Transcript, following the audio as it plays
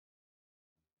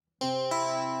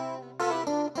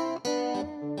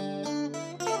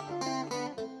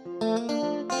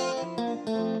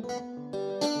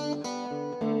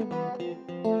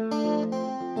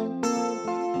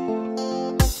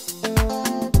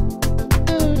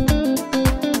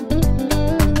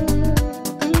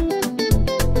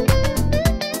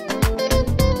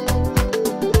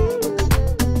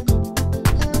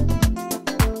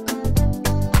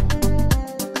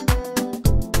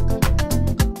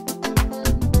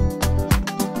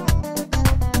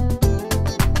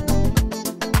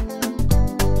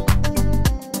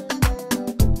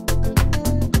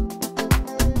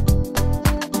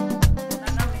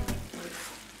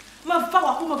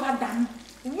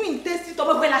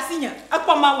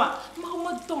Mama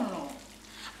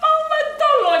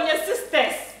Dolo, your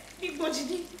sisters. Big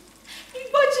Bojidi.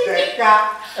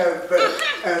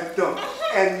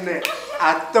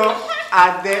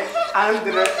 Ade,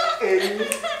 Andre, Amy,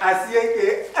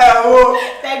 Asieke,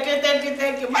 Thank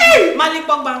you.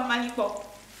 Malikpo.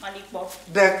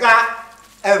 The car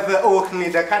ever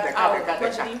opening the car.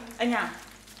 Anya,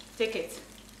 take it.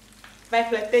 By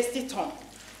play tasty tongue.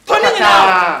 Turn it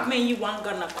out. May you want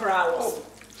gonna cry.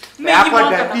 May you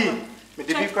want gonna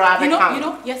you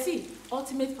know, you see,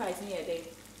 ultimate price near there.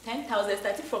 10,000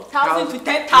 starting from 1,000 to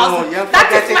 10,000.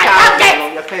 That is my target.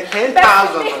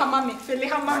 10,000. Feli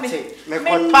hamame.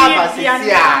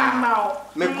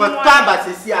 Me kotaba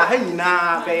sisia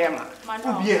hanyina beyema.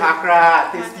 Ubi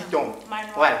hakra tasty tongue.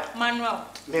 Manuel.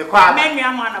 Me kwa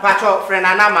pacho friend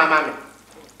ana mama me.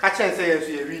 Ka chen say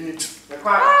yesu ye wini. Me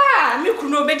kwa me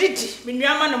kuno bedidi. Me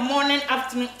nuama no morning,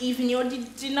 afternoon, evening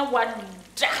odidi na wada.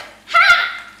 Ha!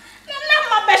 Na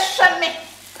ma be hwe me.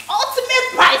 Ultimate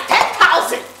price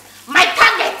 10,000. My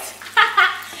target.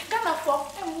 Gonna for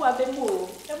Embu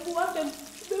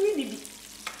baby.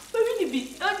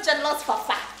 Don't jealous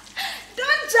papa.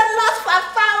 Don't jealous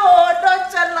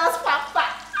papa.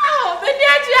 Oh, many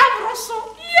aji abroso.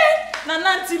 Yeah.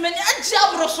 Nananti many aji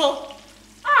abroso.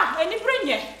 Any brain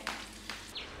ye.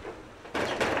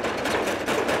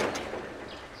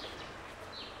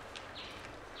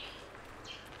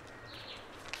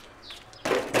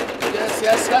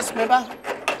 Yes, member.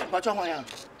 What's your name?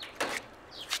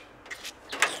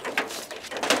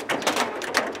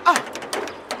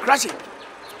 Crashing.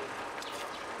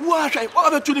 What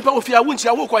are the people of your winch?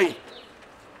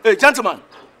 Hey, gentlemen.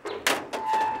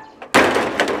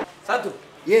 Sato.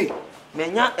 Yay.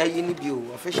 Menya a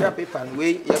unibio, official paper, and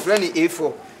way your friend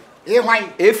A4.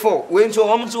 A4. When so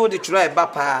home to the tribe,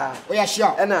 Papa. We are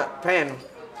sure. And a pen.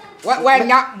 What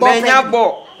not? Menya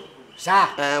bo.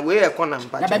 Sir, we are conam,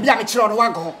 but maybe I'm a child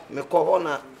one go. Me call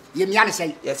honor. You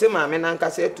say, yes, my men uncle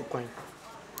said to coin.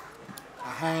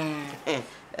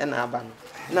 And Aban.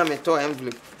 Now me to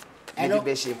envelope. And the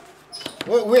bishop.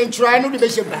 We try no the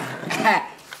bishop.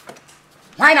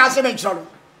 Why not say trouble?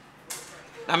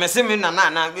 I'm a seminar,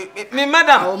 me,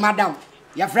 madam. Oh, madam,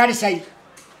 your friend say,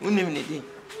 Unimini.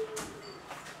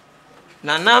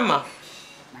 Nanama.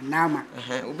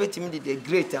 Ubet him the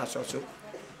great as also.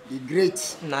 The great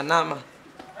Nanama.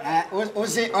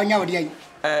 Say on your day.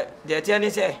 The attorney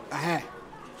say,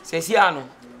 Sesiano.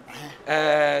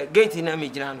 Gate in a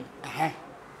Mijano.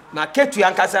 Na ketu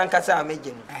yankasa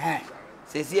amejeno.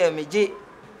 Sesi emeje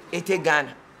 80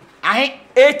 Ghana.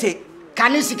 80.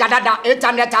 Can you see that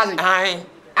 800,000?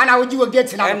 And I would you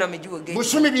get now. And I mean you again.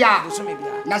 Busumi bia.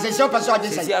 Na sesi opeso ade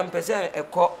say. Sesi am pese e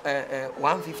ko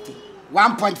 150.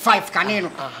 1.5 kaneno.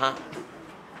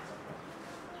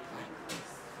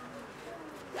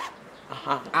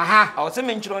 I was a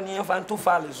mention on your fan 2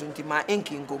 files into my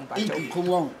inking company.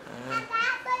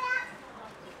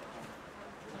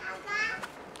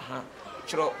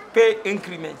 Pay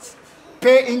increments.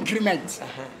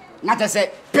 Not as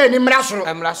a penny mrasro.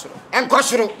 And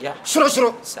cosro. Yeah. Sro.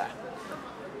 Sir.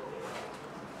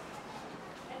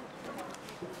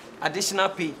 Additional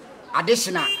pay.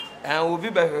 Additional. And we'll be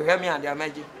by me and the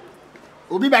magic.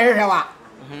 We'll be by her.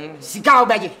 Sika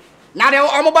obey. Now they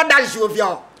almost dance with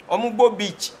your Omubo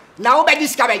beach. Now by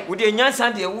this cabin. Would the young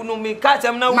Sunday who know me catch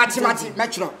them now? Mathematics,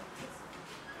 metro.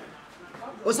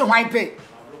 Also, why pay?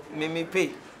 Me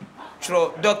pay.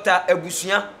 Dr.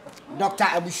 Abusua.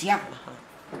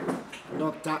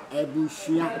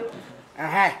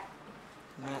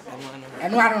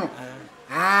 And one.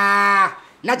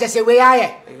 Not just a way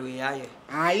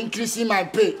I increasing my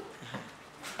pay.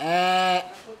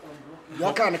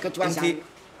 Your kind of cut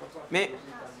me,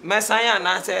 Messiah, and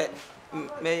I said,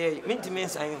 may me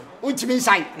sign. Ultimate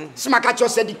sign.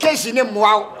 Smakacho's education in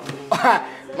wow.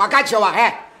 Makacho,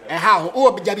 and how?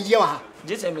 Oh, Jabiwa.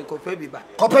 Just a copy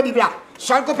back. Copy black.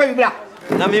 Shall copy black.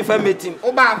 Now me for meeting.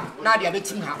 Oh, Bob, now they are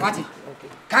meeting her. What?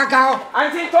 Cacao.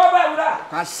 Auntie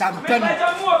Toba, some penny.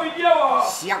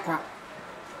 Siakwa.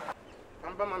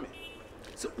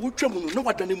 So, what trouble? No,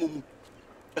 what the name?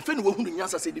 A friend who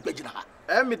answer said the page.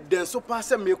 I mean, then so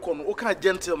pass me con, okay,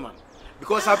 gentleman.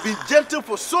 Because I've been gentle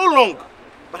for so long.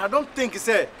 But I don't think,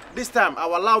 sir, this time I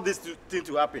will allow this thing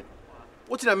to happen.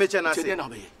 What did I mention? I say,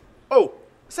 oh,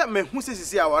 sir, me who says,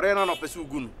 see, our arena no pursue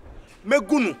Gunu. Me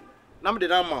Gunu, Nam de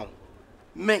Namau.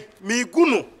 Me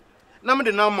Gunu, Nam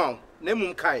de Namau,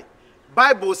 Nemum Kai.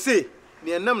 Bible say,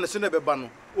 near Nam National Bebano,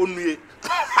 only.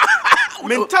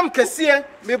 Me tam Cassia,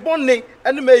 me bonne,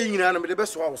 and me in the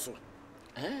best also.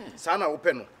 Sana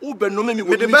open. Ube no me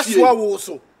with the best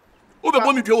also. Ube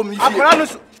bomb you me.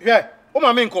 Yeah, oh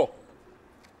my menko.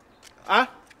 Ah?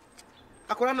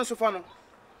 Akora no so fa no.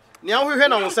 Ni ahwehwe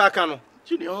na wonsa aka no.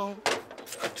 Junior.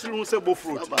 True say bo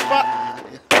fruit.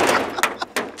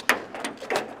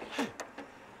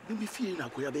 Be feeling na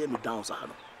go ya be me down sa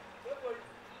no.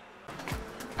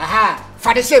 Aha,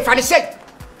 fade say.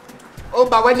 O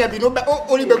ba wanya bi no be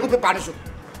o ni be gu pepa no so.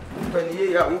 Pani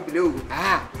ye ya o bile o.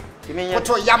 Aha. Kimenya.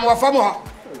 Oto yam wo fam ho.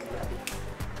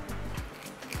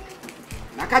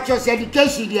 Na ka cho say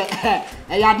education de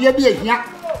e ya de bi ehia.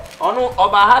 Ono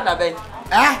oba ha da ben.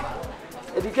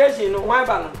 Education no why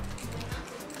ba no.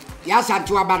 Ya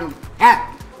santu aba no.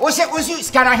 O se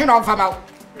skana he no fama.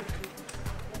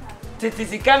 Titi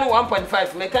sikano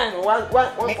 1.5 mekan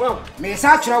 1 me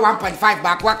sa chiro 1.5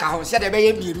 back waka ho se de be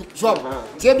ye mienu so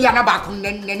tie bia na back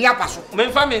nani apaso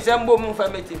me fa me se mbo mu fa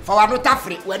meti fa wa no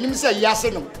tafre wanim se yi ase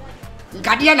no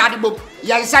nkade na ade bom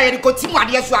ya nsa ye ko timu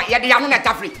ade so ye de ya no na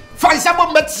tafre fa nsa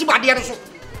bom meti mu ade no so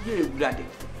ye gurade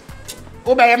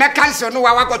o be ye me cancel no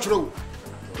wa ko chiro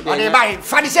o de ba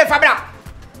fa di se fa bra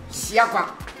sia kwa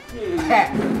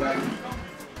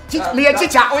me ye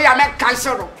chicha o ya me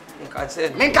cancel no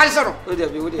men cancel.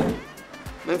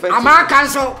 Ama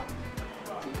cancel.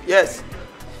 Yes.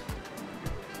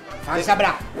 Fansa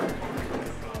bra.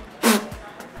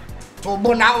 To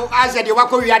bona as the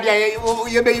wako wi ade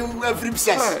ye be every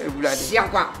process. Sia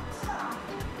kwa.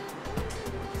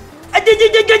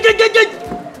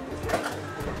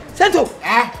 Sento.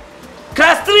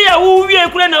 Class 3 a wo wi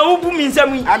ekura na wo bu mi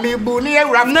nsam yi. Ami bu ni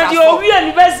ewura. Na di o wi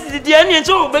university de ene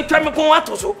nso be twa me kon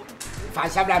ato so.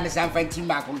 Fansa bra me san fanti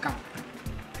ma kon kan.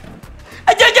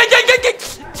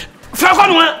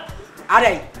 Fakon wa.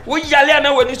 Are. Wo yale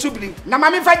na wani subli. Na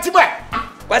mami fanti boy.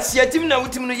 Wasi yatim na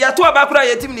wutim no ya to abakura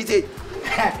yatim ni te.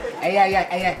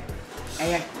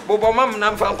 Eye. Bobo mam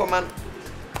na mfa nkoman.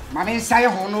 Mami sai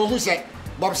ho no hu se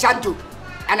Bob Santo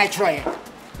ana troye.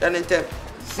 Ya ntem.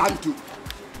 Santo.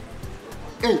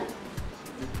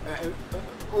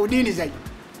 Odini zai.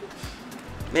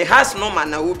 Me has no man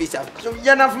na wo bi sa. So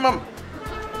ya na fam.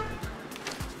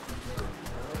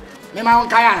 Me ma on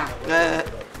kaya na.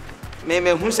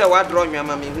 Me hu se wa draw nwa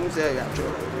ma me hu se ya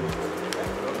draw.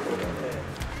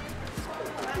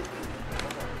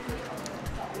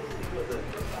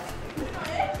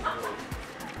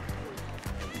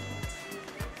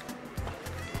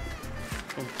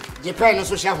 Japan no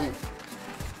social home.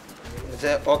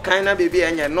 Say o kind na baby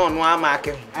anya no ama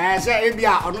ake. Say e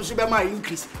bia ono so be ma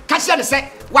increase. Ka se ne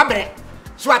se wa bre.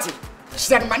 So ati.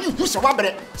 Se mani hu se wa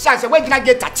bre. Se we gina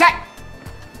gate che.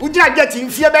 Ujina gate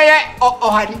mfie be ye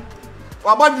ohani.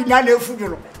 Wa bo bi na na efu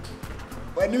duro.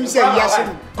 Wani se yase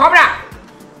no. Kobra.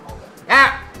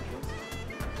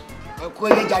 Ko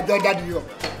ye jajo dadi yo.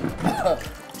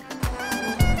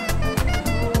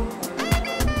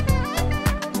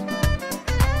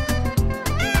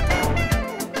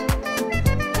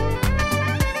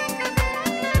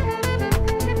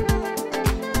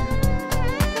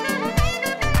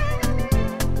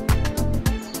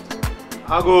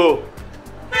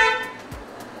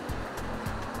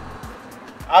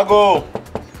 Ago.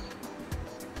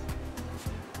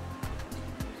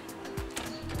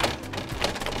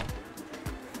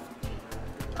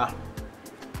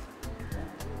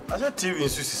 I said TV in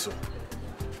Susi so.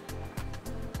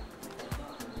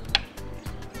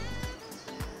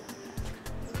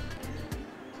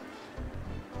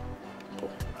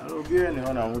 I don't get any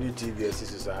on a woody TV in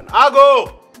Susi so.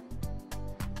 Ago.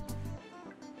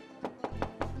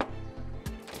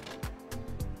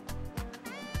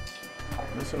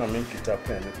 Listen, I make it up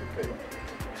and prepare.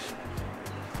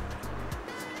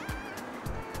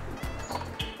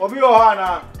 Obi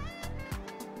Ohana.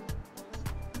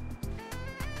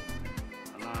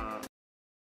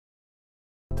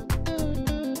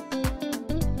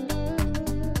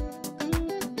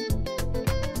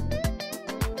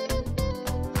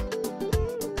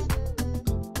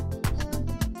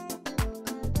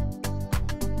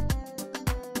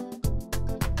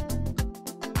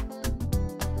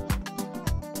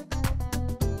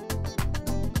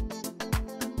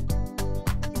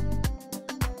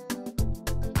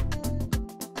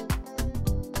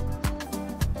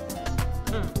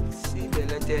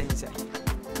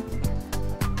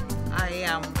 I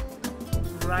am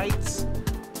right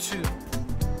to.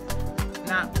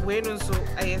 Now, when also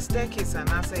I staircase and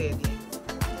I say,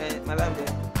 Madam,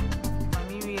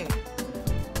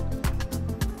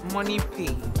 money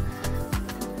pay.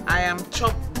 I am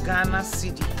chop Ghana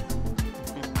City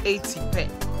 80 pe.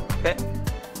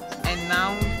 And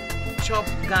now chop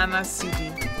Ghana City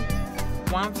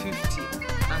 150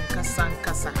 and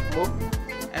kasa.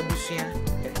 Abusua.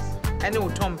 And it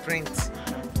will turn print.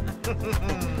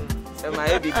 So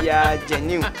my baby are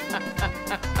genuine.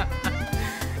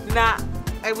 Na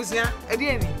Abusua,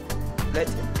 edieni. Let.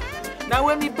 Na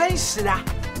when me ben sira.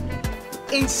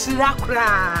 In sira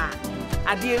kra.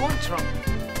 Adie won tro.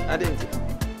 I didn't.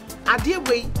 Adie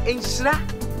we in sira.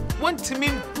 Want to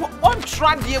mean on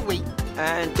try die we.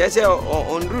 And just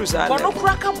on rules are. But no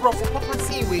crack up for papa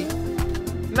see we.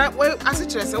 Na well as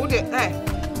it say we dey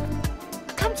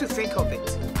come to think of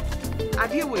it.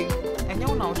 Adie we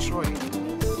enye na tro.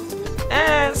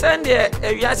 Send the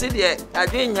you see the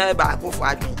adwenya ba ko for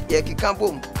adwen. Ye kika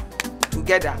bom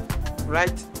together,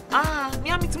 right? Me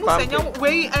amiti mu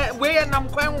senya we nam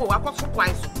kwan wo akoso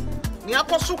kwan so. Ni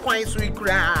akoso kwan so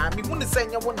ikura me hu ne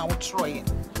senya wo na wo troye.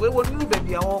 We wonu ba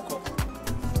bia wo ko.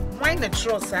 Why na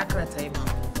tro sakrata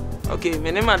ima? Okay,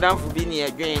 me ne madam fu bi ni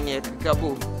adwen ni kika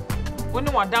bom.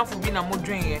 Woni madam fu bi na mo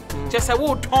dwen ye. Chese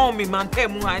wo ton me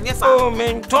mantam ha anya sa. Oh,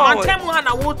 men ton. Mantam ha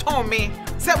na wo ton me.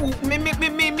 Se me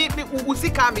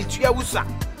usika me tua wusa.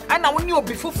 Ana woni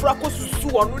obi fufura ko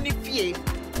susu onu ni fie.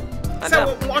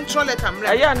 Se won toilet amre.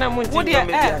 Aya na mo nti me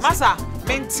bia. Masa,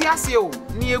 me nti ase o.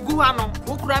 Ni egu ha no.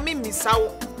 Wo kura me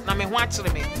misawo na me ho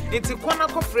akere me. Enti kona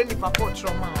ko frɛ ni papa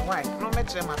otroma why? No me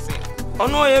kire mase.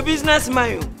 Ono ye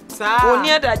businessman yo. Sa. Oni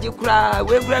adaje kura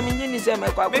we kura me nyini se me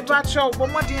kwa. Me pa cho bo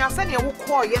modin ase ne wo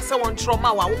ko ye se won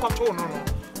troma wa wo koto no no.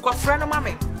 Ko frɛ no ma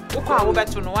me. Wo ko a wo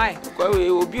beto no why? Kwa we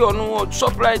obi ono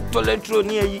surprise toilet roll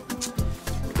ni ayi.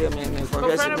 Dem me for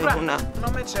guess me huna. No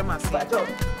me kire mase.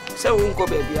 Se wo nko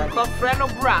baby a. Ko frɛ no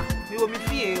bra. Me wo me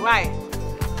fie why?